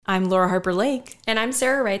I'm Laura Harper Lake. And I'm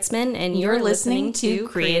Sarah Reitzman, and you're listening to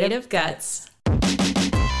Creative Guts.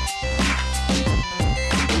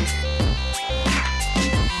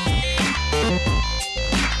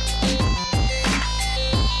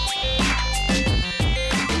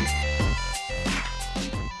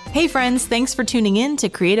 Hey friends, thanks for tuning in to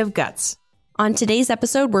Creative Guts. On today's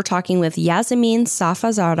episode, we're talking with Yasamin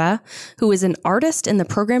Safarzadeh, who is an artist and the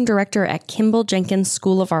program director at Kimball Jenkins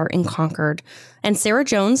School of Art in Concord, and Sarah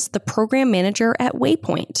Jones, the program manager at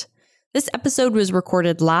Waypoint. This episode was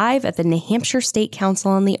recorded live at the New Hampshire State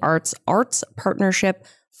Council on the Arts Partnership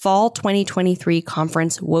Fall 2023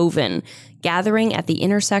 Conference Woven, gathering at the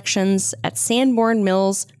intersections at Sanborn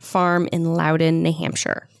Mills Farm in Loudon, New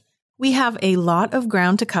Hampshire. We have a lot of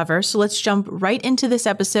ground to cover, so let's jump right into this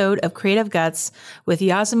episode of Creative Guts with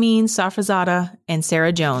Yasamin Safarzadeh and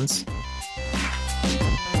Sarah Jones.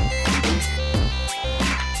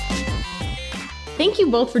 Thank you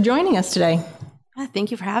both for joining us today. Thank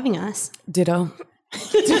you for having us. Ditto.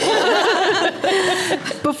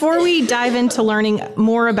 Before we dive into learning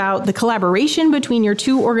more about the collaboration between your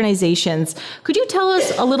two organizations, could you tell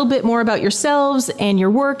us a little bit more about yourselves and your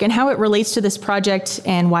work and how it relates to this project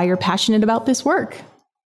and why you're passionate about this work?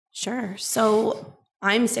 Sure. So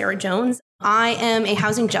I'm Sarah Jones. I am a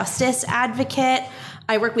housing justice advocate.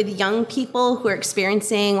 I work with young people who are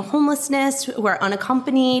experiencing homelessness, who are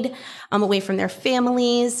unaccompanied, away from their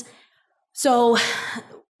families. So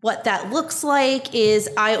what that looks like is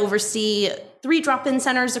I oversee 3 drop-in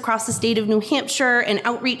centers across the state of New Hampshire and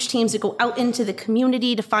outreach teams that go out into the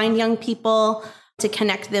community to find young people, to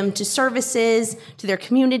connect them to services, to their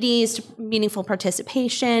communities, to meaningful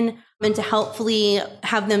participation, and to helpfully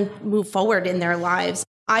have them move forward in their lives.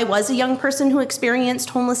 I was a young person who experienced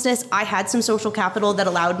homelessness. I had some social capital that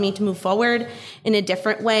allowed me to move forward in a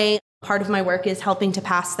different way. Part of my work is helping to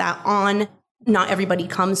pass that on. Not everybody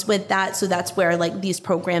comes with that, so that's where these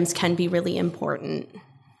programs can be really important.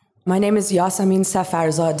 My name is Yasamin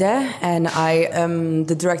Safarzadeh, and I am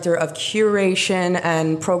the director of curation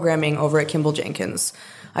and programming over at Kimball Jenkins.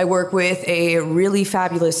 I work with a really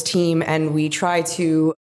fabulous team, and we try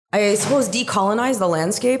to, I suppose, decolonize the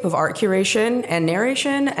landscape of art curation and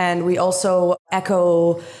narration, and we also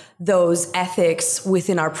echo those ethics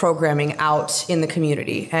within our programming out in the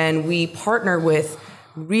community. And we partner with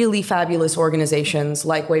really fabulous organizations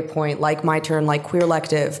like Waypoint, like My Turn, like Queer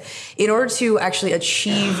Lective, in order to actually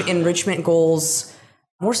achieve enrichment goals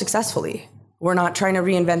more successfully. We're not trying to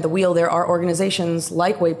reinvent the wheel. There are organizations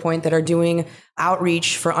like Waypoint that are doing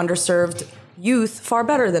outreach for underserved youth far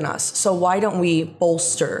better than us. So why don't we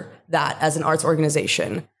bolster that as an arts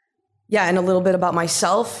organization? Yeah, and a little bit about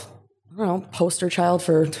myself. I don't know, poster child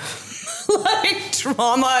for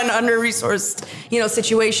trauma and under-resourced,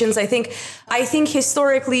 situations. I think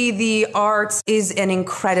historically the arts is an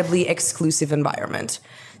incredibly exclusive environment.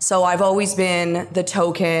 So I've always been the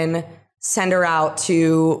token sender out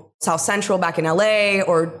to South Central back in LA,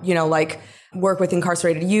 or, work with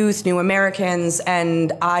incarcerated youth, new Americans,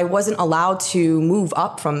 and I wasn't allowed to move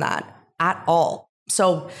up from that at all.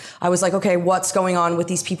 So I was like, okay, what's going on with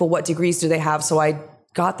these people? What degrees do they have? So I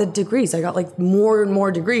got the degrees. I got more and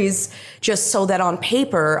more degrees just so that on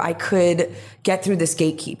paper I could get through this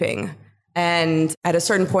gatekeeping. And at a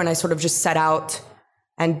certain point, I sort of just set out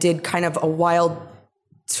and did kind of a wild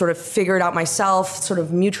sort of figure it out myself, sort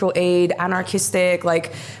of mutual aid, anarchistic,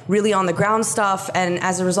 really on the ground stuff. And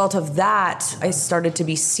as a result of that, I started to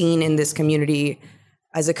be seen in this community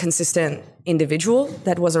as a consistent individual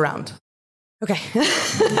that was around. Okay.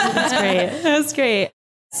 That's great. That's great.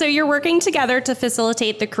 So you're working together to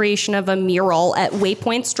facilitate the creation of a mural at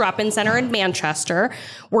Waypoint's drop-in center in Manchester,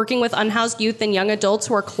 working with unhoused youth and young adults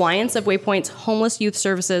who are clients of Waypoint's homeless youth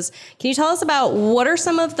services. Can you tell us about what are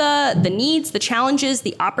some of the needs, the challenges,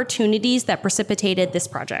 the opportunities that precipitated this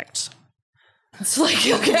project? It's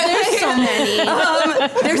okay. There's so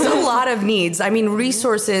many. There's a lot of needs. I mean,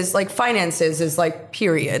 resources, finances is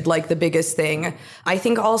period, the biggest thing. I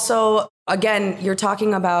think also, again, you're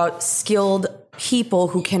talking about skilled people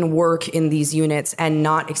who can work in these units and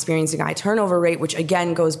not experiencing high turnover rate, which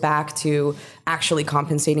again goes back to actually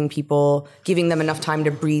compensating people, giving them enough time to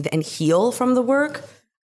breathe and heal from the work.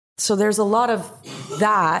 So there's a lot of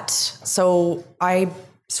that. So I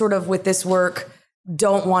sort of, with this work,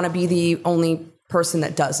 don't want to be the only person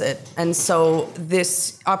that does it. And so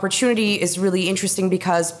this opportunity is really interesting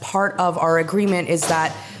because part of our agreement is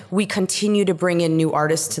that we continue to bring in new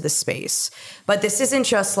artists to the space. But this isn't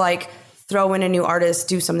just throw in a new artist,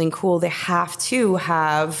 do something cool. They have to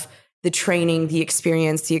have the training, the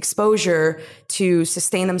experience, the exposure to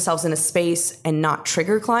sustain themselves in a space and not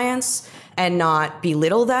trigger clients and not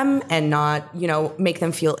belittle them and not, make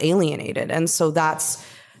them feel alienated. And so that's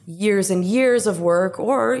years and years of work,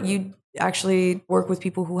 or you actually work with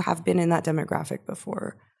people who have been in that demographic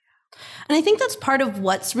before. And I think that's part of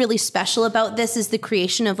what's really special about this is the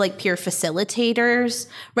creation of like peer facilitators,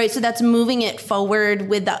 right? So that's moving it forward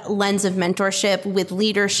with the lens of mentorship, with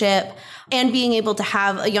leadership, and being able to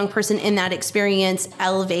have a young person in that experience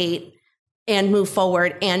elevate and move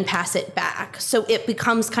forward and pass it back. So it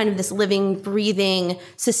becomes kind of this living, breathing,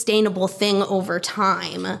 sustainable thing over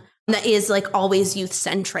time that is like always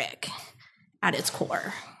youth-centric at its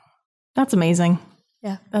core. That's amazing.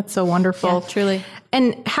 Yeah. That's so wonderful. Yeah, truly.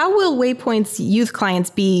 And how will Waypoint's youth clients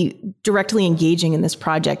be directly engaging in this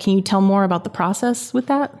project? Can you tell more about the process with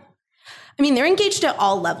that? I mean, they're engaged at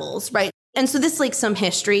all levels, right? And so this, like, some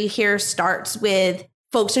history here starts with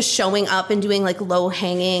folks just showing up and doing like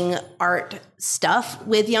low-hanging art stuff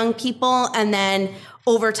with young people. And then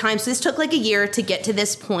over time, so this took like a year to get to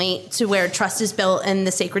this point to where trust is built and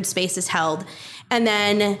the sacred space is held. And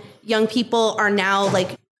then young people are now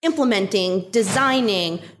like implementing,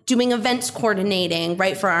 designing, doing events coordinating,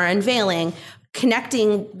 right, for our unveiling,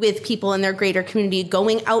 connecting with people in their greater community,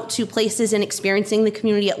 going out to places and experiencing the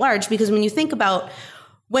community at large. Because when you think about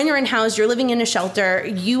when you're in-house, you're living in a shelter,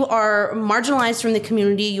 you are marginalized from the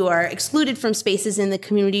community, you are excluded from spaces in the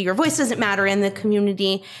community, your voice doesn't matter in the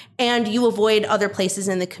community, and you avoid other places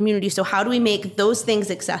in the community. So how do we make those things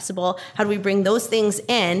accessible? How do we bring those things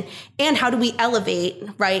in? And how do we elevate,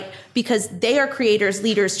 right? Because they are creators,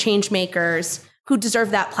 leaders, change makers who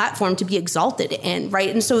deserve that platform to be exalted in, right?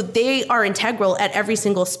 And so they are integral at every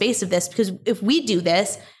single space of this, because if we do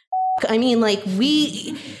this, I mean, like,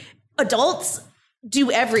 we adults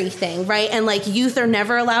do everything, right? And like youth are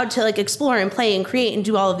never allowed to like explore and play and create and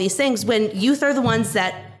do all of these things, when youth are the ones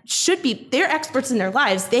that should be, they're experts in their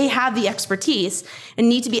lives. They have the expertise and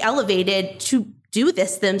need to be elevated to do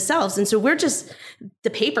this themselves. And so we're just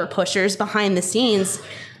the paper pushers behind the scenes,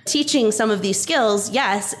 teaching some of these skills,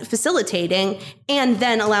 yes, facilitating, and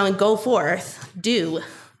then allowing go forth, do,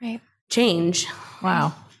 right, change.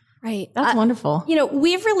 Wow. Right. That's wonderful.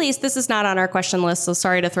 We've released, this is not on our question list, so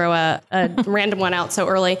sorry to throw a random one out so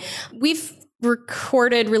early. We've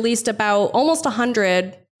released about almost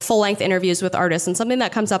 100 full-length interviews with artists. And something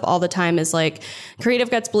that comes up all the time is like,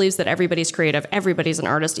 Creative Guts believes that everybody's creative. Everybody's an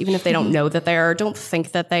artist, even if they don't know that they are, don't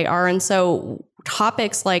think that they are. And so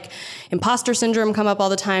topics like imposter syndrome come up all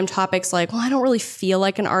the time. Topics like, well, I don't really feel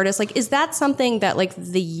like an artist. Like, is that something that like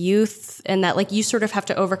the youth and that like you sort of have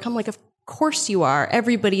to overcome? Like, of course you are.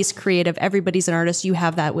 Everybody's creative. Everybody's an artist. You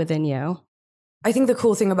have that within you. I think the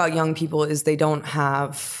cool thing about young people is they don't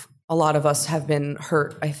have, a lot of us have been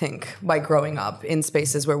hurt, I think, by growing up in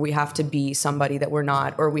spaces where we have to be somebody that we're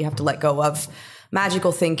not, or we have to let go of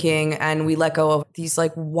magical thinking and we let go of these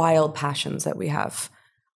like wild passions that we have.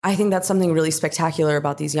 I think that's something really spectacular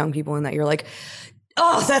about these young people, in that you're like,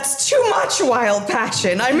 oh, that's too much wild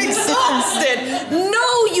passion. I'm exhausted.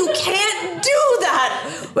 No, you can't do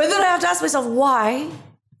that. But then I have to ask myself, why?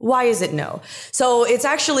 Why is it no? So it's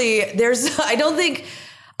actually,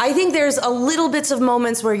 I think there's a little bits of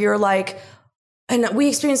moments where you're like, and we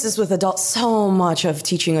experience this with adults. So much of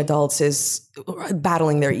teaching adults is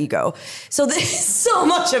battling their ego. So so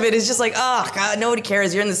much of it is just like, oh God, nobody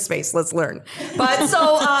cares. You're in this space. Let's learn. But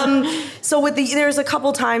so there's a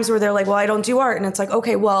couple times where they're like, well, I don't do art. And it's like,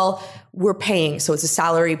 okay, well, we're paying. So it's a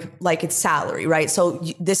salary, like it's salary, right? So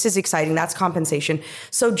this is exciting. That's compensation.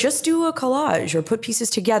 So just do a collage or put pieces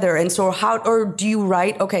together. And so or do you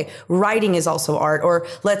write? Okay, writing is also art. Or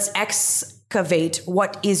let's excavate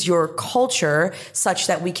what is your culture such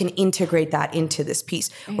that we can integrate that into this piece.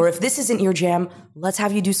 Or if this isn't your jam, let's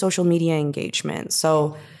have you do social media engagement.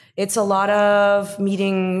 So it's a lot of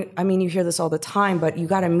meeting. I mean, you hear this all the time, but you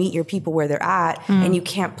got to meet your people where they're at, and you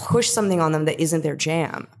can't push something on them that isn't their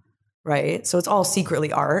jam. Right? So it's all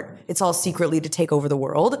secretly art. It's all secretly to take over the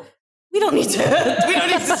world. We don't need to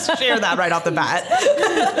share that right off the bat.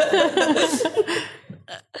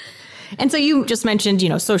 And so you just mentioned,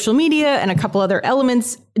 social media and a couple other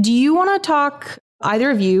elements. Do you want to talk, either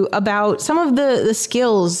of you, about some of the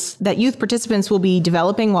skills that youth participants will be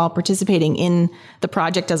developing while participating in the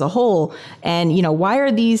project as a whole? And, why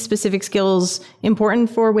are these specific skills important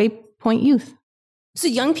for Waypoint youth? So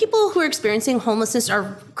young people who are experiencing homelessness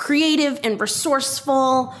are creative and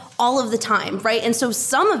resourceful all of the time, right? And so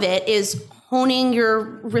some of it is honing your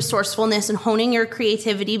resourcefulness and honing your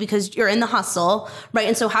creativity because you're in the hustle, right?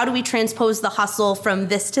 And so how do we transpose the hustle from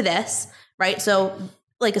this to this, right? So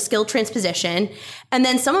like a skill transposition. And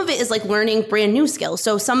then some of it is like learning brand new skills.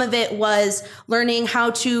 So some of it was learning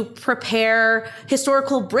how to prepare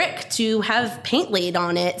historical brick to have paint laid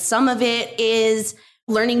on it. Some of it is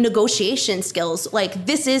learning negotiation skills. Like,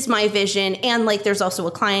 this is my vision. And like, there's also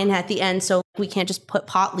a client at the end. So we can't just put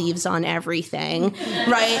pot leaves on everything,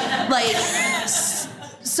 right? Like,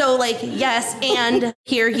 so like, yes, and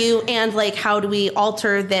hear you. And like, how do we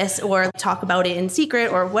alter this or talk about it in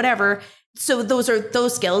secret or whatever? So those are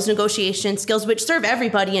those skills, negotiation skills, which serve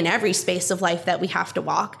everybody in every space of life that we have to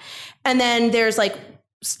walk. And then there's like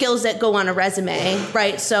skills that go on a resume,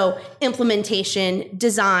 right? So implementation,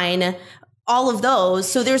 design, all of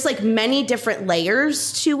those. So there's like many different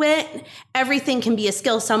layers to it. Everything can be a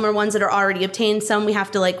skill. Some are ones that are already obtained. Some we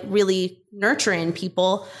have to like really nurture in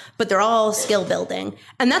people, but they're all skill building.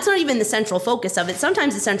 And that's not even the central focus of it.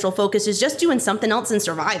 Sometimes the central focus is just doing something else and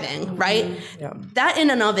surviving, right? Mm-hmm. Yeah. That in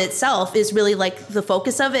and of itself is really like the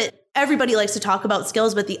focus of it. Everybody likes to talk about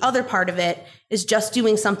skills, but the other part of it is just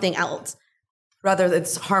doing something else. Rather,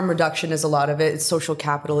 it's harm reduction is a lot of it. It's social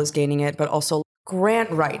capital is gaining it, but also grant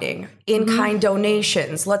writing, in-kind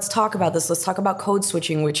donations. Let's talk about this. Let's talk about code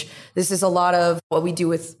switching, which this is a lot of what we do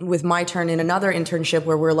with my turn in another internship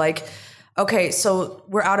where we're like, okay, so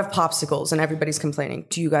we're out of popsicles and everybody's complaining.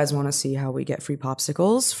 Do you guys want to see how we get free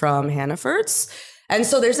popsicles from Hannaford's? And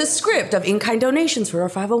so there's a script of in-kind donations for our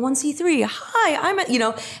 501c3.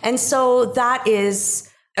 Hi, and so that is,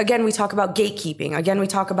 again, we talk about gatekeeping. Again, we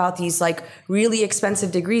talk about these like really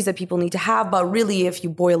expensive degrees that people need to have. But really, if you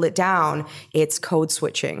boil it down, it's code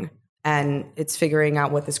switching and it's figuring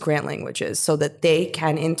out what this grant language is so that they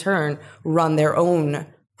can in turn run their own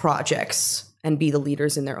projects and be the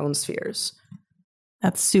leaders in their own spheres.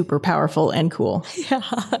 That's super powerful and cool. Yeah,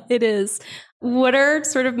 it is. What are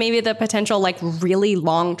sort of maybe the potential like really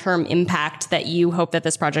long-term impact that you hope that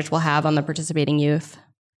this project will have on the participating youth?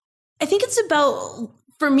 I think it's about,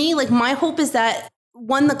 for me, like my hope is that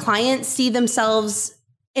one, the clients see themselves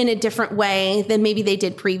in a different way than maybe they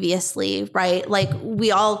did previously, right? Like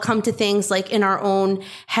we all come to things like in our own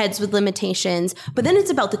heads with limitations, but then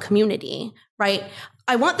it's about the community, right?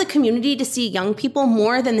 I want the community to see young people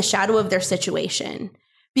more than the shadow of their situation,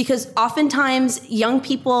 because oftentimes young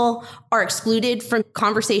people are excluded from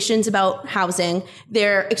conversations about housing.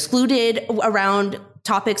 They're excluded around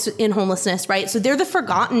topics in homelessness, right? So they're the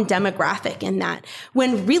forgotten demographic in that,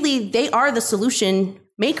 when really they are the solution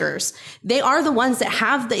makers. They are the ones that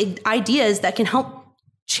have the ideas that can help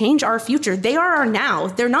change our future. They are our now.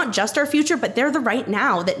 They're not just our future, but they're the right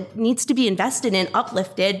now that needs to be invested in,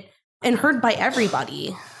 uplifted, and heard by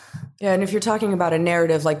everybody. Yeah, and if you're talking about a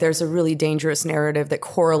narrative, like there's a really dangerous narrative that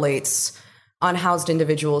correlates unhoused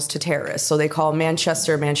individuals to terrorists. So they call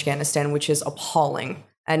Manchester, Manchganistan, which is appalling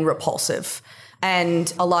and repulsive.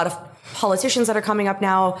 And a lot of politicians that are coming up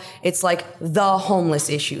now, it's like the homeless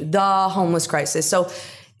issue, the homeless crisis. So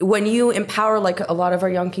when you empower, like a lot of our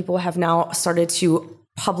young people have now started to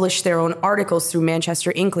publish their own articles through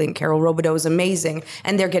Manchester Inkling. Carol Robideau is amazing,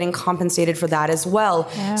 and they're getting compensated for that as well.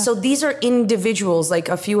 Yeah. So these are individuals, like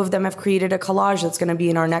a few of them have created a collage that's going to be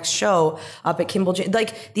in our next show up at Kimball.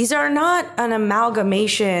 Like these are not an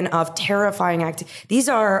amalgamation of terrifying these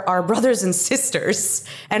are our brothers and sisters,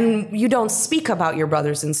 and you don't speak about your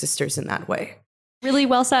brothers and sisters in that way. Really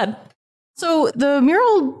well said. So the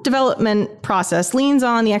mural development process leans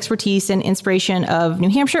on the expertise and inspiration of New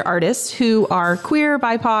Hampshire artists who are queer,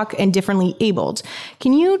 BIPOC, and differently abled.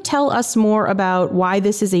 Can you tell us more about why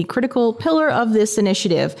this is a critical pillar of this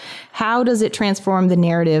initiative? How does it transform the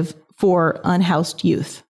narrative for unhoused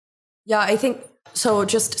youth? Yeah, I think so.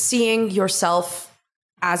 Just seeing yourself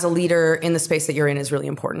as a leader in the space that you're in is really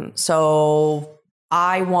important. So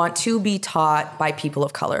I want to be taught by people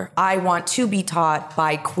of color. I want to be taught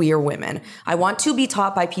by queer women. I want to be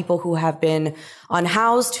taught by people who have been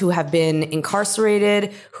unhoused, who have been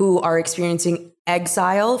incarcerated, who are experiencing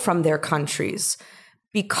exile from their countries.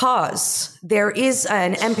 Because there is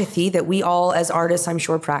an empathy that we all as artists, I'm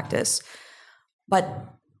sure, practice. But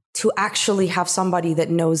to actually have somebody that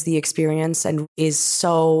knows the experience and is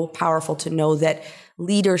so powerful to know that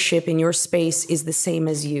leadership in your space is the same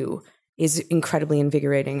as you is incredibly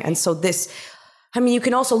invigorating. And so this, I mean, you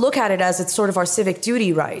can also look at it as it's sort of our civic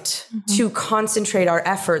duty, right? To concentrate our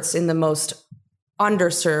efforts in the most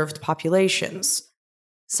underserved populations.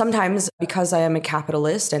 Sometimes because I am a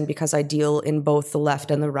capitalist and because I deal in both the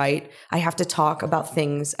left and the right, I have to talk about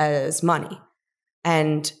things as money.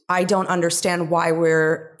 And I don't understand why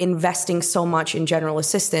we're investing so much in general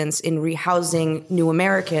assistance, in rehousing new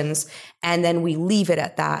Americans, and then we leave it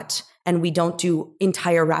at that and we don't do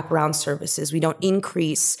entire wraparound services. We don't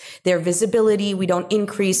increase their visibility. We don't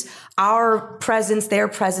increase our presence, their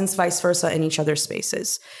presence, vice versa in each other's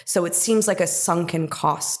spaces. So it seems like a sunken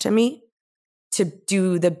cost to me to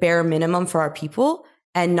do the bare minimum for our people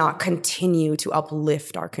and not continue to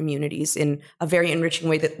uplift our communities in a very enriching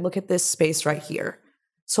way. That look at this space right here.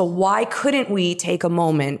 So why couldn't we take a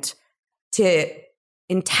moment to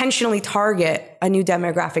intentionally target a new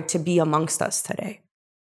demographic to be amongst us today?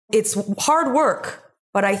 It's hard work,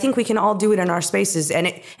 but I think we can all do it in our spaces.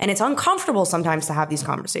 And it's uncomfortable sometimes to have these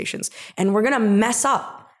conversations. And we're going to mess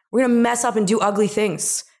up. We're going to mess up and do ugly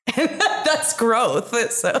things. And that's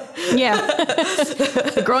growth. So. Yeah.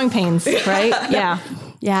 The growing pains, right? Yeah.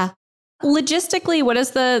 Yeah. Logistically, what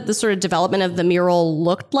does the sort of development of the mural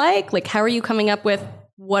look like? Like, how are you coming up with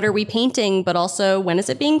what are we painting, but also when is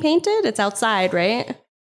it being painted? It's outside, right?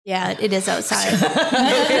 Yeah, it is outside.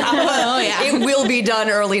 It will be done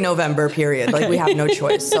early November, period. Like, we have no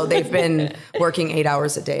choice. So they've been working 8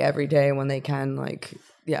 hours a day every day when they can. Like,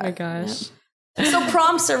 yeah. Oh my gosh. So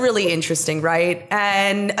prompts are really interesting, right?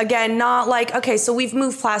 And again, not like, okay, so we've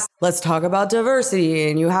moved past, let's talk about diversity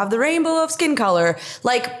and you have the rainbow of skin color.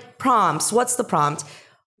 Like, prompts, what's the prompt?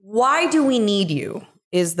 Why do we need you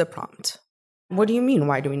is the prompt. What do you mean,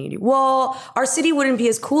 why do we need you? Well, our city wouldn't be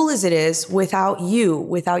as cool as it is without you,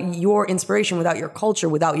 without your inspiration, without your culture,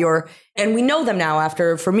 without your, and we know them now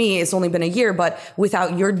after, for me, it's only been a year, but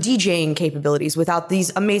without your DJing capabilities, without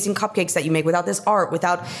these amazing cupcakes that you make, without this art,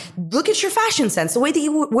 without, look at your fashion sense. The way that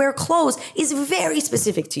you wear clothes is very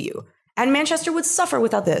specific to you. And Manchester would suffer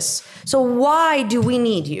without this. So why do we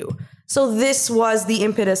need you? So this was the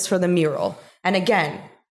impetus for the mural. And again,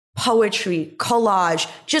 poetry,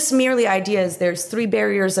 collage, just merely ideas. There's 3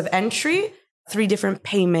 barriers of entry, 3 different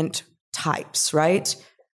payment types, right?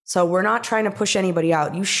 So we're not trying to push anybody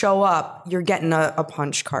out. You show up, you're getting a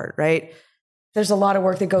punch card, right? There's a lot of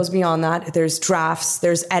work that goes beyond that. There's drafts,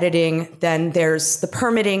 there's editing, then there's the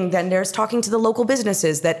permitting, then there's talking to the local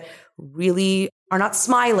businesses that really are not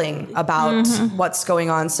smiling about what's going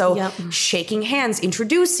on. So shaking hands,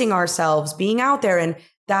 introducing ourselves, being out there. And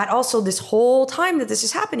that also, this whole time that this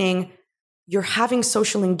is happening, you're having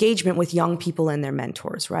social engagement with young people and their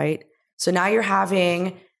mentors, right? So now you're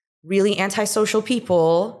having really antisocial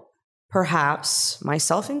people, perhaps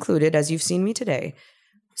myself included, as you've seen me today,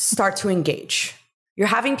 start to engage. You're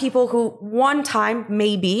having people who one time,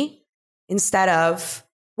 maybe, instead of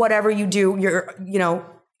whatever you do,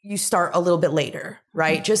 you start a little bit later,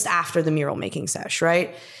 right? Just after the mural making sesh,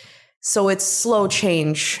 right? So it's slow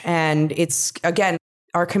change. And it's, again,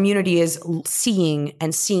 our community is seeing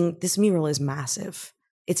this mural is massive.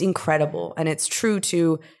 It's incredible. And it's true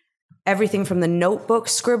to everything from the notebook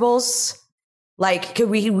scribbles. Like,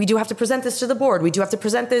 we do have to present this to the board. We do have to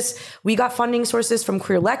present this. We got funding sources from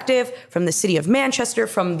Queer Elective, from the City of Manchester,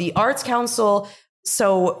 from the Arts Council.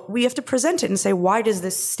 So we have to present it and say, why does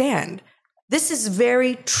this stand? This is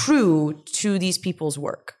very true to these people's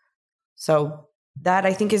work. So that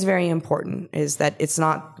I think is very important, is that it's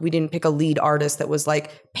not, we didn't pick a lead artist that was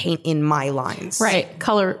like, paint in my lines. Right.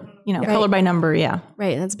 Color, color by number. Yeah.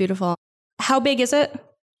 Right. That's beautiful. How big is it?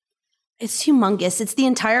 It's humongous. It's the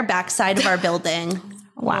entire backside of our building.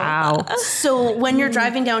 Wow. So when you're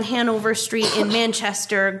driving down Hanover Street in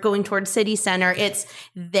Manchester, going towards City Center, it's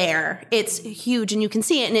there. It's huge and you can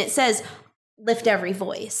see it. And it says, lift every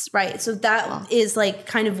voice, right? So that is like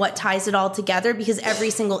kind of what ties it all together, because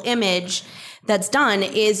every single image that's done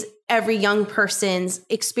is every young person's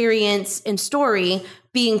experience and story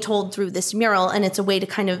being told through this mural. And it's a way to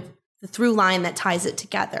kind of the through line that ties it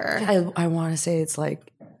together. I want to say it's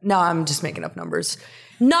like, no, I'm just making up numbers.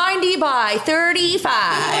 90 by 35.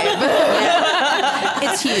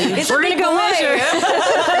 It's huge. We're going to go measure.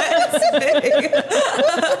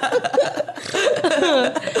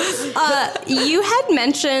 You had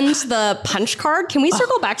mentioned the punch card. Can we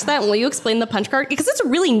circle back to that? And will you explain the punch card? Because it's a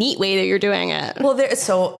really neat way that you're doing it. Well,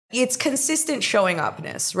 so it's consistent showing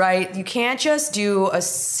upness, right? You can't just do a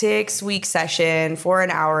 6-week session for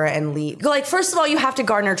an hour and leave. Like, first of all, you have to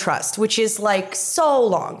garner trust, which is like so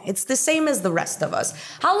long. It's the same as the rest of us.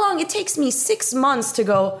 How long? It takes me 6 months to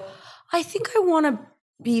go, I think I want to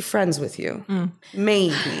be friends with you.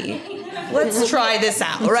 Maybe. Let's try this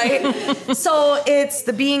out, right? So it's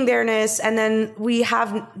the being there-ness. And then we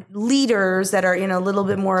have leaders that are in a little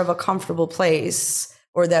bit more of a comfortable place,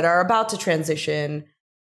 or that are about to transition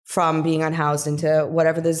from being unhoused into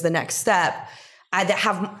whatever is the next step, that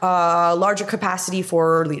have a larger capacity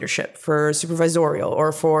for leadership, for supervisorial,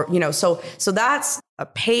 or for, so that's a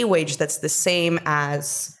pay wage that's the same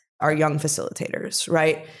as our young facilitators,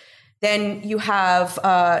 right? Then you have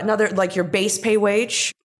another, like your base pay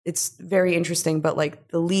wage. it's very interesting, but like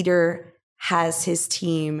the leader has his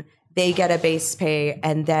team, they get a base pay,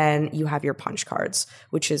 and then you have your punch cards,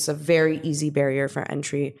 which is a very easy barrier for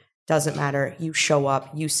entry. Doesn't matter. You show up,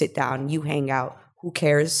 you sit down, you hang out. Who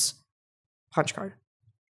cares? Punch card.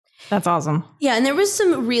 That's awesome. Yeah, and there was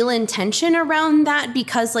some real intention around that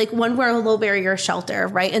because like one, we're a low barrier shelter,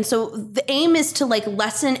 right? And so the aim is to like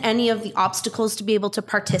lessen any of the obstacles to be able to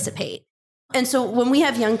participate. And so when we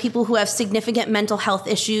have young people who have significant mental health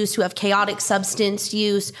issues, who have chaotic substance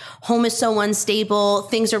use, home is so unstable,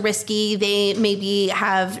 things are risky, they maybe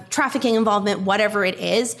have trafficking involvement, whatever it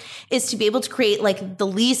is to be able to create like the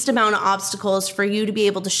least amount of obstacles for you to be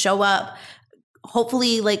able to show up,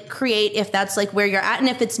 hopefully like create, if that's like where you're at. And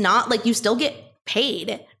if it's not, like you still get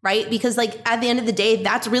paid, right? Because like at the end of the day,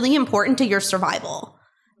 that's really important to your survival.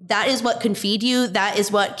 That is what can feed you. That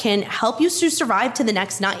is what can help you to survive to the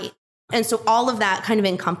next night. And so all of that kind of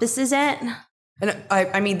encompasses it. And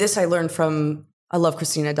I mean, this I learned from, I love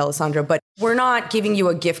Christina D'Alessandro, but we're not giving you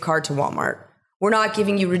a gift card to Walmart. We're not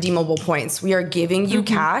giving you redeemable points. We are giving you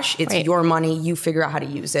cash. It's your money. You figure out how to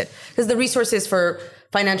use it. Because the resources for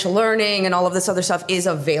financial learning and all of this other stuff is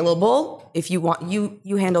available. If you want,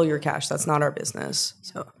 you handle your cash. That's not our business.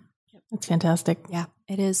 So that's fantastic. Yeah,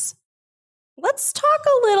 it is. Let's talk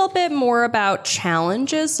a little bit more about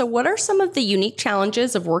challenges. So what are some of the unique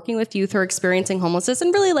challenges of working with youth who are experiencing homelessness?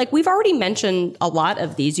 And really, like, we've already mentioned a lot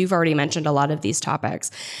of these. You've already mentioned a lot of these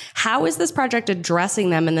topics. How is this project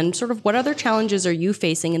addressing them? And then sort of what other challenges are you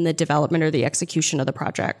facing in the development or the execution of the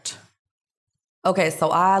project? Okay, so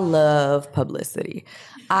I love publicity.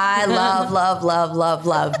 I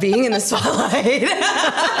love being in the spotlight.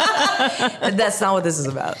 That's not what this is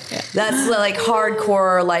about. Yeah. That's like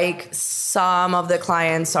hardcore, like some of the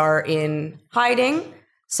clients are in hiding.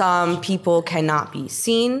 Some people cannot be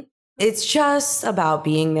seen. It's just about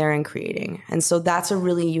being there and creating. And so that's a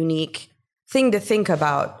really unique thing to think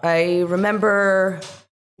about. I remember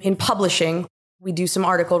in publishing, we do some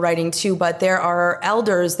article writing too, but there are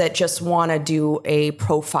elders that just want to do a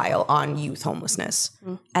profile on youth homelessness.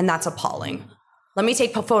 And that's appalling. Let me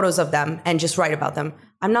take photos of them and just write about them.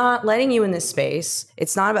 I'm not letting you in this space.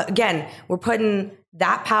 It's not about, again, we're putting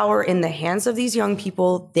that power in the hands of these young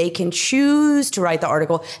people. They can choose to write the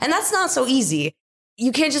article. And that's not so easy.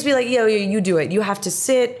 You can't just be like, yo, you do it. You have to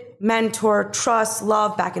sit, mentor, trust,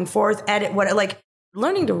 love, back and forth, edit, what, like,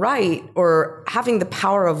 learning to write or having the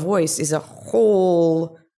power of voice is a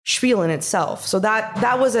whole spiel in itself. So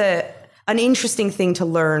that was an interesting thing to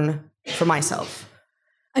learn for myself.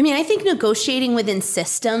 I mean, I think negotiating within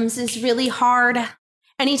systems is really hard.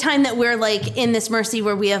 Anytime that we're like in this Mercy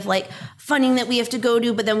where we have like funding that we have to go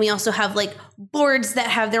to, but then we also have like boards that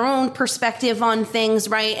have their own perspective on things,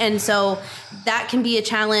 right? And so that can be a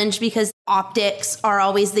challenge because optics are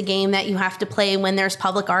always the game that you have to play when there's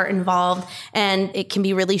public art involved, and it can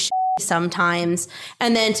be really sometimes.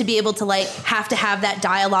 And then to be able to like have to have that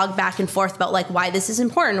dialogue back and forth about like why this is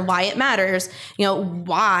important, why it matters, you know,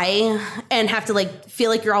 why, and have to like feel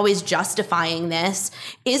like you're always justifying this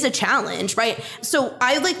is a challenge, right? So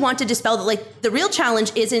I like want to dispel that like the real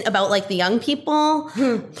challenge isn't about like the young people.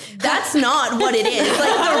 That's not what it is.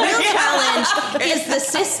 Like the real challenge is the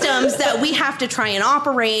systems that we have to try and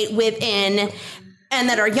operate within and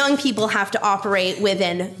that our young people have to operate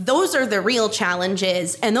within. Those are the real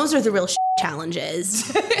challenges, and those are the real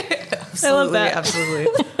challenges. I love that. Absolutely.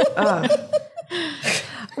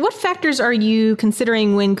 What factors are you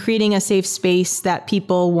considering when creating a safe space that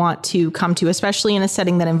people want to come to, especially in a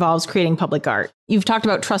setting that involves creating public art? You've talked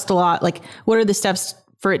about trust a lot. Like, what are the steps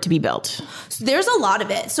for it to be built? So there's a lot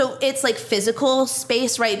of it. So it's like physical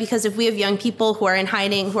space, right? Because if we have young people who are in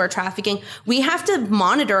hiding, who are trafficking, we have to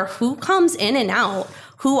monitor who comes in and out,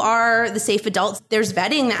 who are the safe adults. There's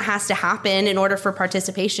vetting that has to happen in order for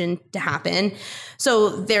participation to happen. So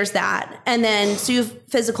there's that. And then so you have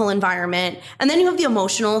physical environment, and then you have the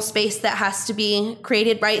emotional space that has to be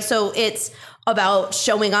created, right? So it's about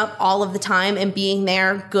showing up all of the time and being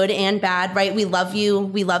there, good and bad, right? We love you.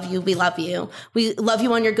 We love you. We love you. We love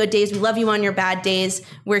you on your good days. We love you on your bad days.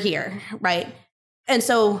 We're here, right? And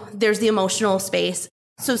so there's the emotional space.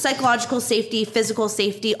 So psychological safety, physical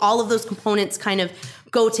safety, all of those components kind of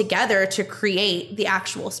go together to create the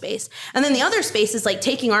actual space. And then the other space is like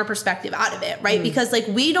taking our perspective out of it, right? Because like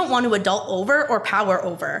we don't want to adult over or power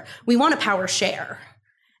over. We want to power share.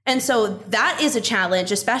 And so that is a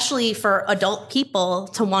challenge, especially for adult people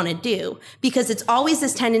to want to do, because it's always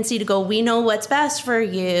this tendency to go, we know what's best for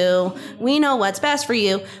you. We know what's best for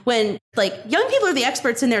you. When like young people are the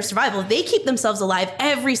experts in their survival, they keep themselves alive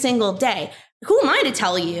every single day. Who am I to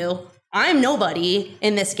tell you I'm nobody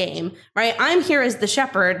in this game, right? I'm here as the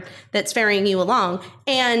shepherd that's ferrying you along.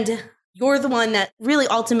 And you're the one that really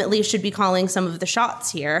ultimately should be calling some of the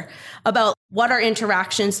shots here about what our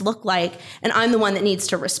interactions look like. And I'm the one that needs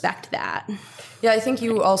to respect that. Yeah, I think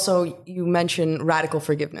you mentioned radical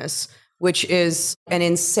forgiveness, which is an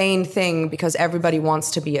insane thing because everybody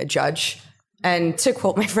wants to be a judge. And to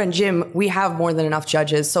quote my friend Jim, we have more than enough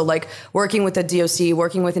judges. So like working with the DOC,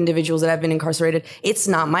 working with individuals that have been incarcerated, it's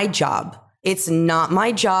not my job. It's not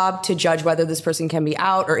my job to judge whether this person can be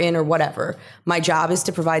out or in or whatever. My job is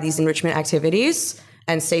to provide these enrichment activities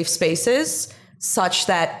and safe spaces such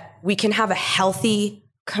that we can have a healthy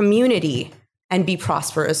community and be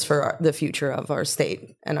prosperous for the future of our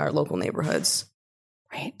state and our local neighborhoods.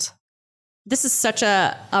 Right. This is such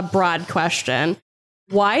a broad question.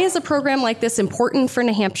 Why is a program like this important for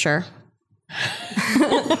New Hampshire?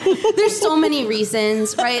 There's so many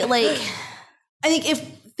reasons, right? Like, I think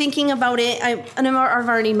if thinking about it, I've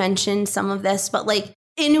already mentioned some of this, but like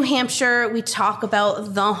in New Hampshire, we talk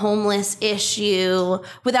about the homeless issue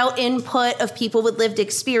without input of people with lived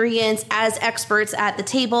experience as experts at the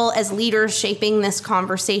table, as leaders shaping this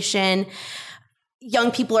conversation.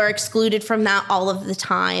 Young people are excluded from that all of the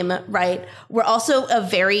time, right? We're also a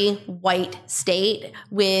very white state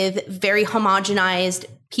with very homogenized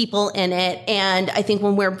people in it. And I think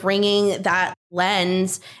when we're bringing that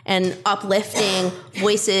lens and uplifting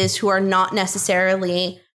voices who are not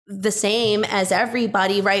necessarily the same as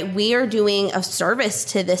everybody, right? We are doing a service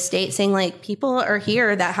to this state saying like, people are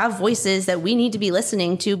here that have voices that we need to be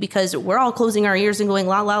listening to because we're all closing our ears and going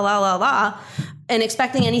la, la, la, la, la, and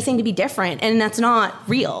expecting anything to be different. And that's not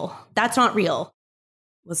real. That's not real.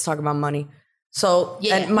 Let's talk about money. So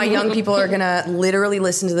and my young people are going to literally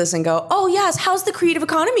listen to this and go, oh, yes, how's the creative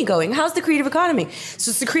economy going? How's the creative economy?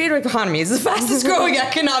 So it's the creative economy is the fastest growing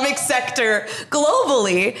economic sector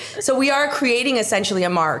globally. So we are creating essentially a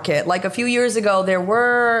market. Like a few years ago, there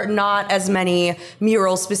were not as many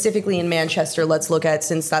murals specifically in Manchester. Let's look at,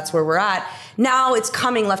 since that's where we're at. Now it's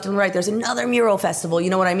coming left and right. There's another mural festival. You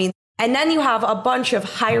know what I mean? And then you have a bunch of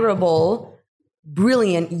hireable,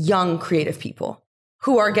 brilliant, young, creative people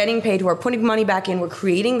who are getting paid, who are putting money back in. We're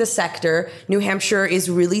creating the sector. New Hampshire is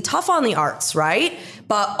really tough on the arts, right?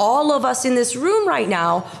 But all of us in this room right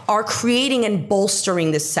now are creating and bolstering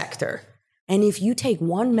this sector. And if you take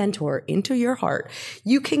one mentor into your heart,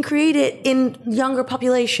 you can create it in younger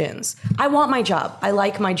populations. I want my job. I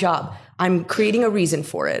like my job. I'm creating a reason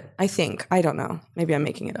for it, I think. I don't know. Maybe I'm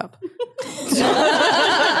making it up.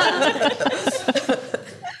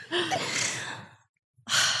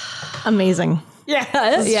 Amazing. Yeah.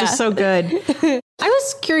 It's just so good. I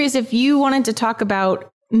was curious if you wanted to talk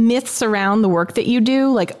about myths around the work that you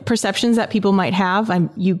do, like perceptions that people might have.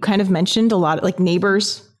 You kind of mentioned a lot, like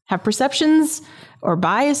neighbors have perceptions or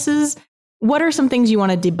biases. What are some things you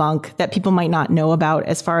want to debunk that people might not know about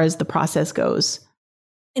as far as the process goes?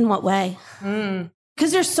 In what way?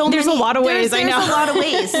 Because there's a lot of ways. I know. There's a lot of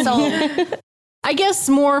ways. So I guess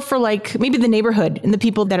more for like maybe the neighborhood and the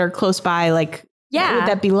people that are close by, like, what would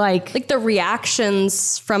that be like? Like the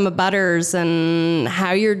reactions from abutters and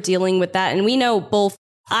how you're dealing with that. And we know both.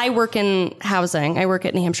 I work in housing. I work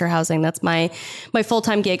at New Hampshire Housing. That's my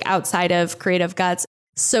full-time gig outside of Creative Guts.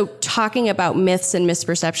 So talking about myths and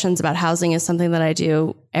misperceptions about housing is something that I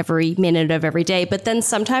do every minute of every day. But then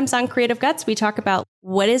sometimes on Creative Guts, we talk about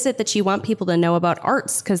what is it that you want people to know about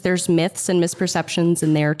arts? Because there's myths and misperceptions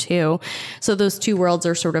in there too. So those two worlds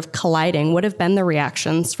are sort of colliding. What have been the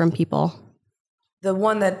reactions from people? The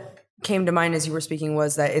one that came to mind as you were speaking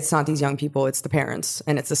was that it's not these young people, it's the parents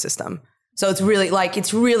and it's the system. So it's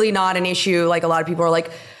really not an issue. Like a lot of people are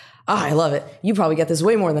like, oh, I love it. You probably get this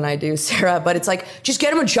way more than I do, Sarah. But it's like, just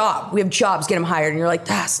get them a job. We have jobs, get them hired. And you're like,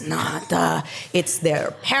 that's not it's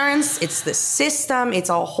their parents, it's the system, it's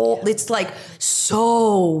like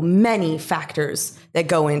so many factors that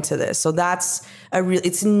go into this. So that's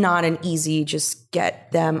it's not an easy, just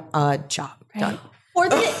get them a job done. Or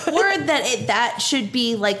that should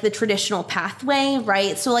be like the traditional pathway,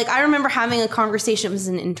 right? So like I remember having a conversation, it was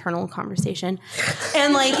an internal conversation.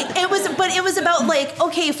 And like it was about like,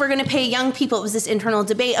 okay, if we're gonna pay young people, it was this internal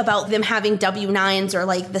debate about them having W-9s or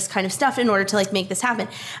like this kind of stuff in order to like make this happen.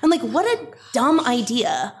 And like, what a dumb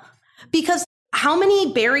idea. Because how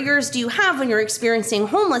many barriers do you have when you're experiencing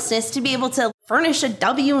homelessness to be able to furnish a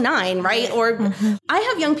W-9, right? Or I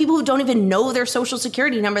have young people who don't even know their social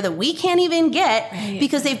security number that we can't even get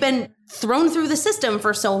because they've been thrown through the system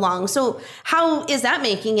for so long. So how is that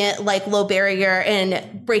making it like low barrier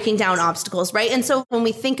and breaking down obstacles, right? And so when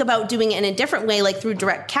we think about doing it in a different way, like through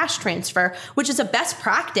direct cash transfer, which is a best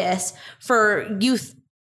practice for youth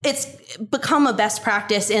it's become a best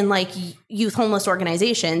practice in like youth homeless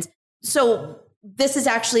organizations. So this is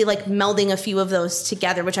actually like melding a few of those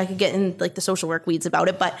together, which I could get in like the social work weeds about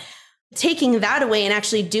it. But taking that away and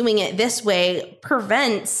actually doing it this way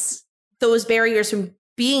prevents those barriers from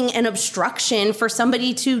being an obstruction for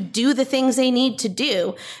somebody to do the things they need to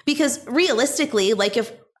do. Because realistically, like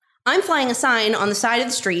if I'm flying a sign on the side of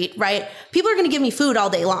the street, right, people are going to give me food all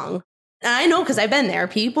day long. And I know because I've been there.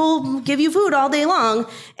 People give you food all day long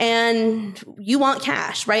and you want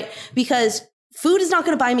cash, right? Because food is not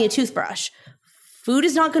going to buy me a toothbrush. Food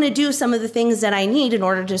is not going to do some of the things that I need in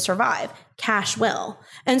order to survive. Cash will.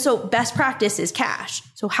 And so best practice is cash.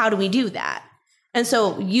 So how do we do that? And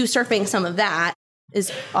so usurping some of that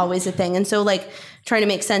is always a thing. And so like trying to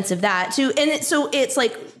make sense of that too. And so it's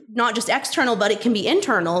like not just external, but it can be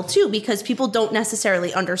internal too, because people don't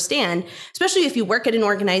necessarily understand, especially if you work at an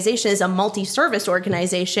organization as a multi-service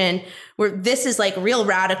organization where this is like real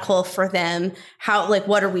radical for them. How, like,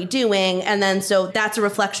 what are we doing? And then, so that's a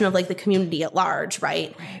reflection of like the community at large.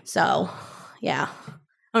 Right. So yeah.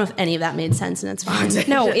 I don't know if any of that made sense, and it's fine.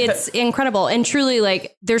 No, it's incredible. And truly,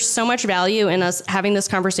 like, there's so much value in us having this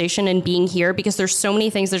conversation and being here, because there's so many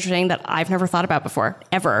things that you're saying that I've never thought about before,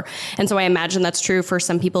 ever. And so I imagine that's true for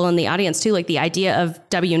some people in the audience too. Like the idea of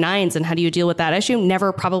W-9s and how do you deal with that issue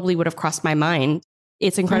never probably would have crossed my mind.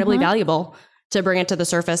 It's incredibly valuable to bring it to the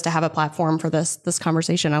surface, to have a platform for this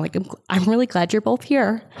conversation. I'm really glad you're both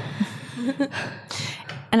here.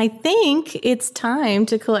 And I think it's time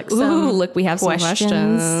to collect some look, we have questions.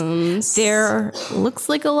 Some questions. There looks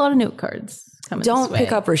like a lot of note cards coming Don't this way.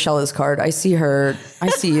 pick up Rochelle's card. I see her. I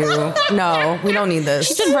see you. No, we don't need this.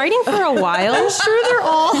 She's been writing for a while. I'm sure they're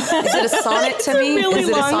all. Is it a sonnet to me? really Is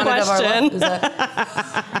it a long sonnet question. of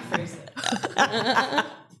our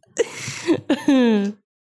love?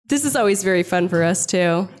 This is always very fun for us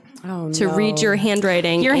too. Oh, to read your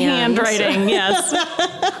handwriting. Your and handwriting, yes.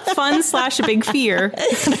 Fun / a big fear.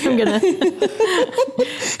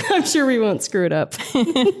 I'm sure we won't screw it up.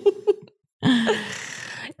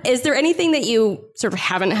 Is there anything that you sort of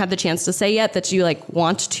haven't had the chance to say yet that you like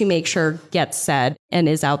want to make sure gets said and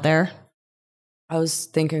is out there? I was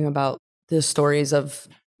thinking about the stories of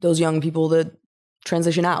those young people that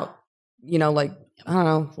transition out. You know, like, I don't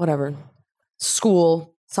know, whatever.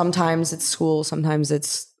 School. Sometimes it's school. Sometimes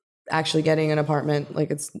it's actually getting an apartment.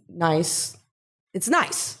 Like, it's nice. It's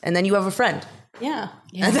nice. And then you have a friend. Yeah.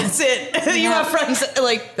 And that's it. You have friends.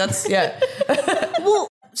 Like, that's, yeah. Well,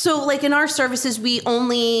 so like in our services, we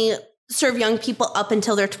only serve young people up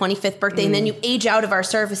until their 25th birthday, and then you age out of our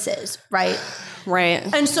services, right? Right.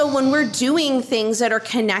 And so when we're doing things that are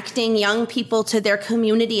connecting young people to their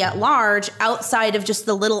community at large, outside of just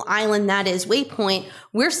the little island that is Waypoint,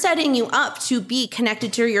 we're setting you up to be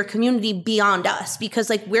connected to your community beyond us, because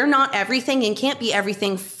like we're not everything and can't be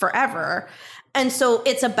everything forever. And so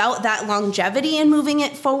it's about that longevity and moving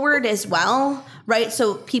it forward as well, right?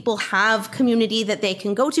 So people have community that they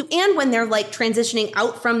can go to. And when they're like transitioning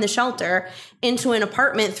out from the shelter into an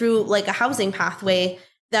apartment through like a housing pathway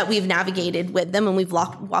that we've navigated with them and we've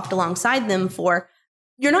walked alongside them for,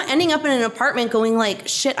 you're not ending up in an apartment going like,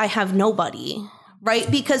 shit, I have nobody, right?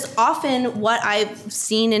 Because often what I've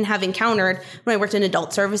seen and have encountered when I worked in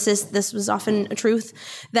adult services, this was often a truth,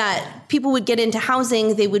 that people would get into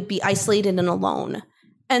housing, they would be isolated and alone.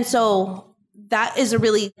 And so that is a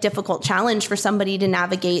really difficult challenge for somebody to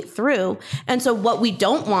navigate through. And so what we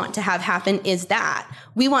don't want to have happen is that.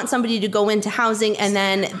 We want somebody to go into housing and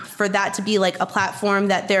then for that to be like a platform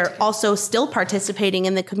that they're also still participating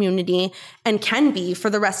in the community and can be for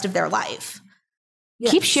the rest of their life.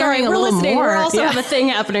 Yeah. Keep sharing a little listening. more. We also have a thing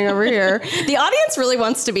happening over here. The audience really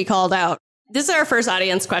wants to be called out. This is our first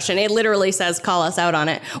audience question. It literally says, call us out on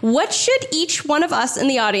it. What should each one of us in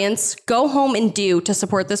the audience go home and do to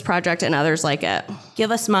support this project and others like it?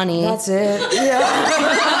 Give us money. That's it.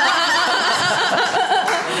 Yeah.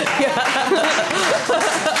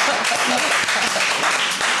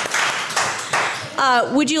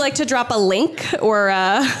 Would you like to drop a link or?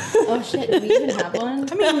 Oh shit! Do we even have one?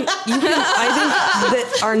 I mean, you can. I think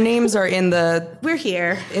that our names are in the. We're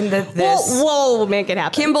here. In the this. We'll make it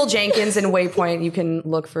happen. Kimball Jenkins and Waypoint. You can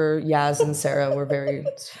look for Yaz and Sarah. We're very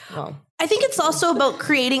well. I think it's also about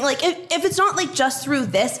creating, like, if it's not like just through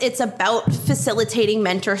this, it's about facilitating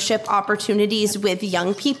mentorship opportunities with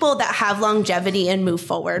young people that have longevity and move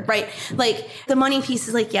forward, right? Like the money piece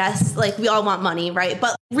is like, yes, like we all want money, right?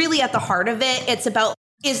 But really at the heart of it, it's about,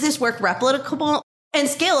 is this work replicable and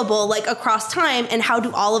scalable, like across time? And how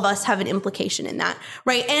do all of us have an implication in that,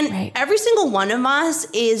 right? And every single one of us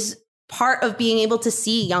is part of being able to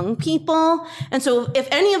see young people. And so if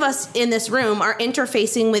any of us in this room are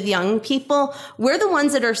interfacing with young people, we're the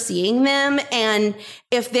ones that are seeing them. And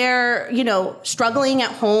if they're, struggling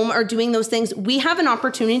at home or doing those things, we have an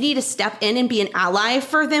opportunity to step in and be an ally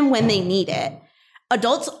for them when they need it.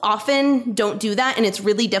 Adults often don't do that, and it's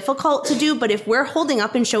really difficult to do. But if we're holding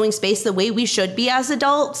up and showing space the way we should be as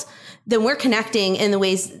adults, then we're connecting in the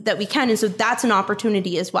ways that we can. And so that's an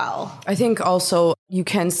opportunity as well. I think also you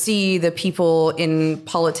can see the people in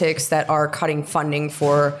politics that are cutting funding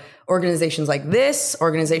for organizations like this,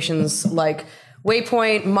 organizations like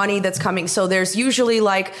Waypoint, money that's coming. So there's usually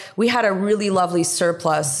we had a really lovely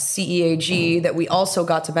surplus CEAG that we also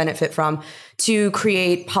got to benefit from to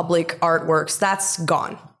create public artworks. That's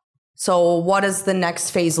gone. So what does the next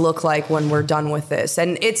phase look like when we're done with this?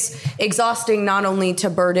 And it's exhausting not only to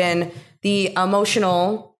burden the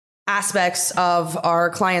emotional aspects of our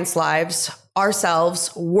clients' lives,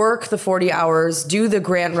 ourselves, work the 40 hours, do the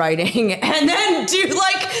grant writing, and then do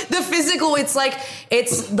the physical. It's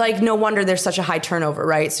no wonder there's such a high turnover,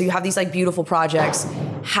 right? So you have these beautiful projects.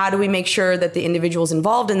 How do we make sure that the individuals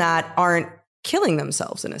involved in that aren't killing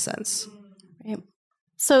themselves in a sense? Right.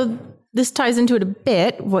 So this ties into it a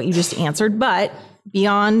bit, what you just answered, but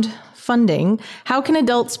beyond funding, how can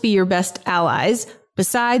adults be your best allies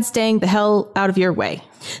besides staying the hell out of your way?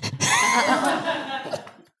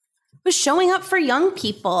 But showing up for young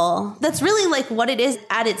people, that's really what it is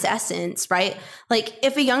at its essence, right?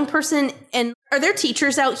 If a young person, and are there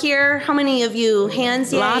teachers out here? How many of you?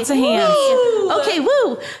 Hands? Yay. Lots of hands. Woo! Okay,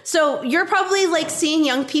 woo. So you're probably seeing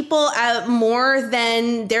young people more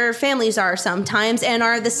than their families are sometimes, and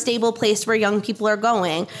are the stable place where young people are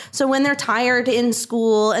going. So when they're tired in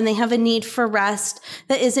school and they have a need for rest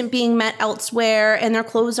that isn't being met elsewhere, and their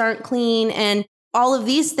clothes aren't clean, and all of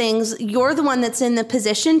these things, you're the one that's in the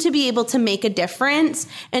position to be able to make a difference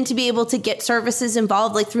and to be able to get services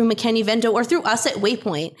involved, through McKinney-Vento or through us at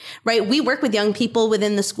Waypoint, right? We work with young people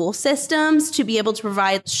within the school systems to be able to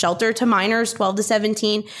provide shelter to minors 12 to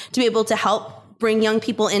 17, to be able to help bring young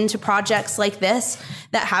people into projects like this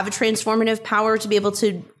that have a transformative power, to be able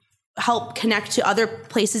to help connect to other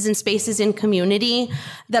places and spaces in community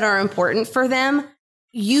that are important for them.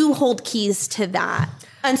 You hold keys to that.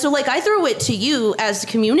 And so I throw it to you as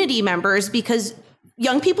community members, because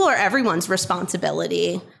young people are everyone's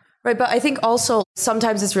responsibility. Right. But I think also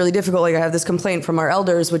sometimes it's really difficult. I have this complaint from our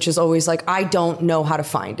elders, which is always I don't know how to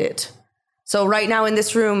find it. So right now in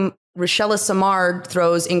this room, Rochella Samard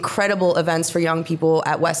throws incredible events for young people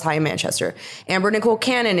at West High in Manchester. Amber Nicole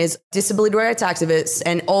Cannon is disability rights activist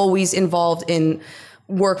and always involved in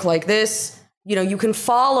work like this. You can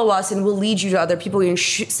follow us and we'll lead you to other people. You can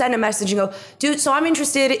send a message and go, dude, so I'm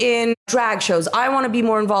interested in drag shows. I want to be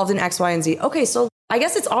more involved in X, Y, and Z. Okay, so I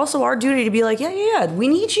guess it's also our duty to be yeah, we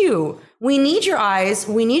need you. We need your eyes.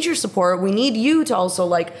 We need your support. We need you to also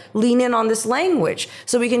lean in on this language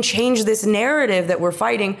so we can change this narrative that we're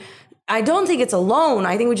fighting. I don't think it's alone.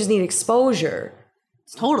 I think we just need exposure.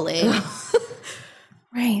 Totally.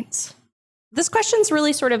 Right. This question's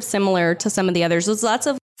really sort of similar to some of the others. There's lots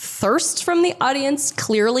of thirst from the audience,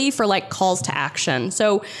 clearly, for calls to action.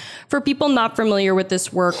 So for people not familiar with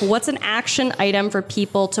this work, what's an action item for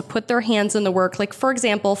people to put their hands in the work? For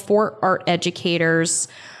example, for art educators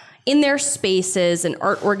in their spaces and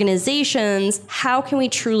art organizations, how can we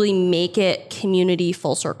truly make it community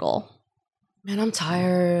full circle? Man, I'm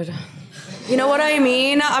tired. You know what I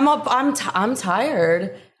mean? I'm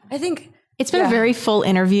tired. I think it's been a very full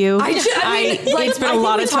interview. It's been a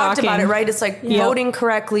lot of talking about it, right? It's voting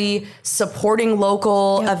correctly, supporting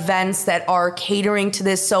local events that are catering to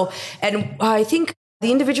this. So, and I think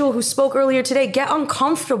the individual who spoke earlier today, get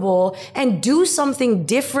uncomfortable and do something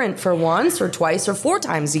different for once or twice or 4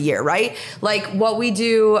 times a year, right? What we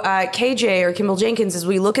do at KJ or Kimball Jenkins is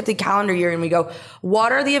we look at the calendar year and we go,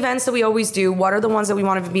 what are the events that we always do? What are the ones that we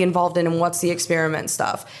want to be involved in? And what's the experiment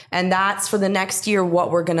stuff? And that's for the next year what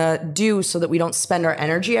we're going to do so that we don't spend our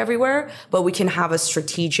energy everywhere, but we can have a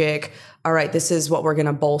strategic, all right, this is what we're going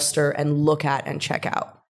to bolster and look at and check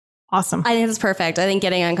out. Awesome. I think that's perfect. I think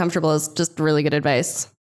getting uncomfortable is just really good advice.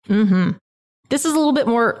 Mm-hmm. This is a little bit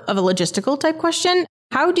more of a logistical type question.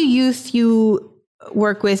 How do youth you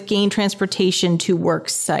work with gain transportation to work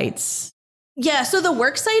sites? Yeah, so the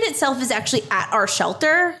work site itself is actually at our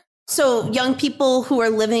shelter. So young people who are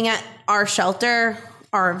living at our shelter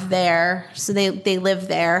are there. So they live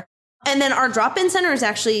there. And then our drop-in center is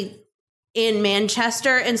actually in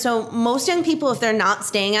Manchester. And so most young people, if they're not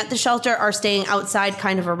staying at the shelter, are staying outside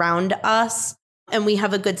kind of around us. And we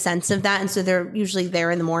have a good sense of that. And so they're usually there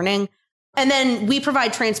in the morning. And then we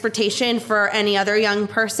provide transportation for any other young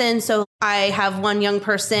person. So I have one young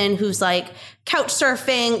person who's like couch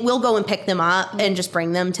surfing. We'll go and pick them up and just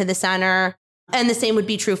bring them to the center. And the same would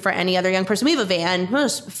be true for any other young person. We have a van. We'll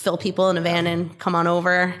just fill people in a van and come on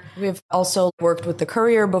over. We've also worked with the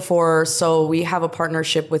Courier before, so we have a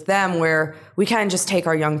partnership with them where we can just take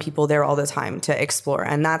our young people there all the time to explore.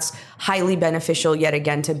 And that's highly beneficial, yet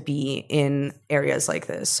again, to be in areas like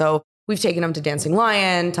this. So we've taken them to Dancing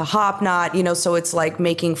Lion, to Hop Knot, so it's like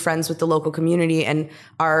making friends with the local community. And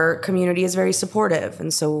our community is very supportive.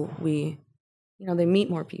 And so they meet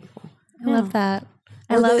more people. I love that.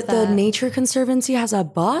 The Nature Conservancy has a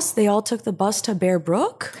bus. They all took the bus to Bear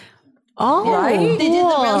Brook. Oh, right? They did the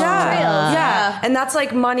real trails. Yeah. And that's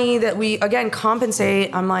like money that we, again,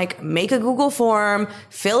 compensate. I'm like, make a Google form,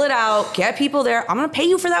 fill it out, get people there. I'm going to pay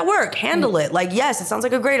you for that work. Handle it. Like, yes, it sounds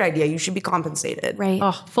like a great idea. You should be compensated. Right.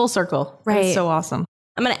 Oh, full circle. Right. That's so awesome.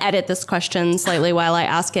 I'm going to edit this question slightly while I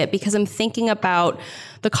ask it because I'm thinking about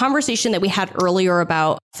the conversation that we had earlier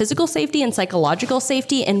about physical safety and psychological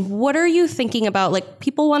safety. And what are you thinking about? Like,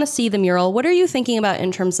 people want to see the mural. What are you thinking about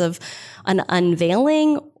in terms of an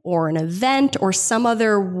unveiling or an event or some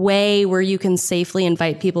other way where you can safely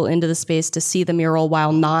invite people into the space to see the mural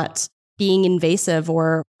while not being invasive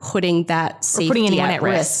or putting that safety or putting anyone at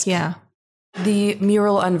risk? Yeah. The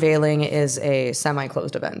mural unveiling is a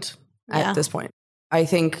semi-closed event at this point. I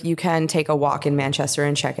think you can take a walk in Manchester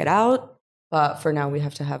and check it out. But for now, we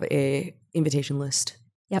have to have a invitation list.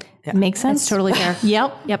 Yep. Yeah. Makes sense. That's totally fair.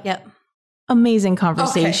 Yep. Amazing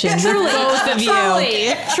conversation. Okay. With both of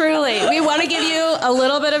you. Truly. We want to give you a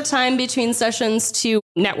little bit of time between sessions to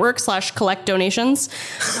network/collect donations.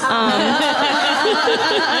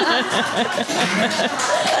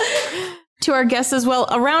 To our guests as well,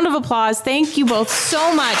 a round of applause. Thank you both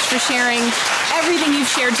so much for sharing everything you've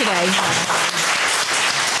shared today.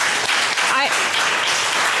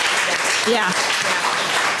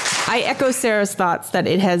 I echo Sarah's thoughts that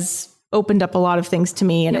it has opened up a lot of things to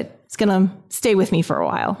me and it's going to stay with me for a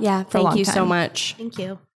while. Yeah, thank you so much. Thank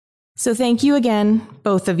you. So thank you again,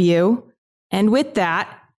 both of you. And with that,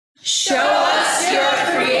 show us your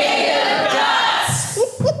creative guts. Woo!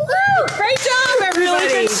 Great job, everybody.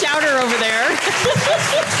 Really good shouter over there.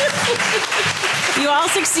 You all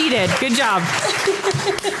succeeded. Good job.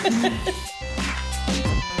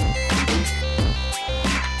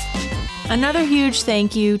 Another huge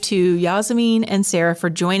thank you to Yasamin and Sarah for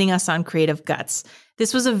joining us on Creative Guts.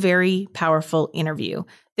 This was a very powerful interview.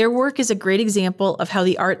 Their work is a great example of how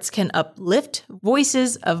the arts can uplift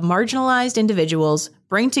voices of marginalized individuals,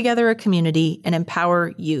 bring together a community, and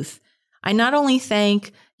empower youth. I not only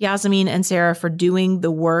thank Yasamin and Sarah for doing the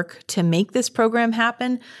work to make this program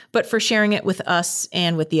happen, but for sharing it with us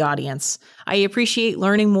and with the audience. I appreciate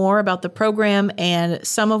learning more about the program and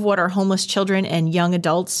some of what our homeless children and young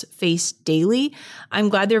adults face daily. I'm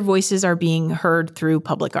glad their voices are being heard through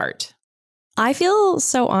public art. I feel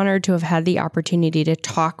so honored to have had the opportunity to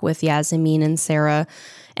talk with Yasamin and Sarah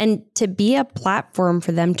and to be a platform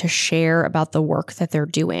for them to share about the work that they're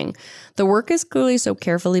doing. The work is clearly so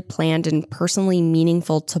carefully planned and personally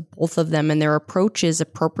meaningful to both of them, and their approach is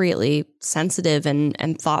appropriately sensitive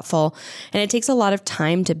and thoughtful. And it takes a lot of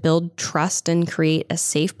time to build trust and create a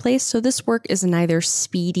safe place, so this work is neither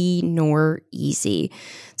speedy nor easy.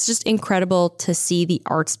 It's just incredible to see the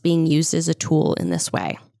arts being used as a tool in this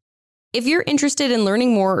way. If you're interested in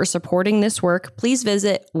learning more or supporting this work, please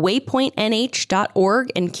visit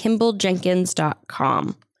waypointnh.org and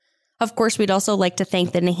kimballjenkins.com. Of course, we'd also like to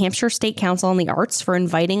thank the New Hampshire State Council on the Arts for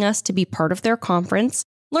inviting us to be part of their conference.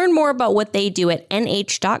 Learn more about what they do at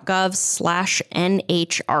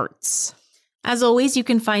nh.gov/nharts. As always, you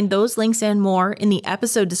can find those links and more in the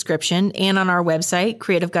episode description and on our website,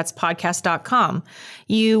 creativegutspodcast.com.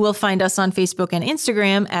 You will find us on Facebook and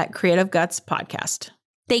Instagram at Creative Guts Podcast.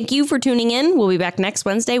 Thank you for tuning in. We'll be back next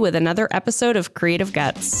Wednesday with another episode of Creative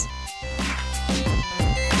Guts.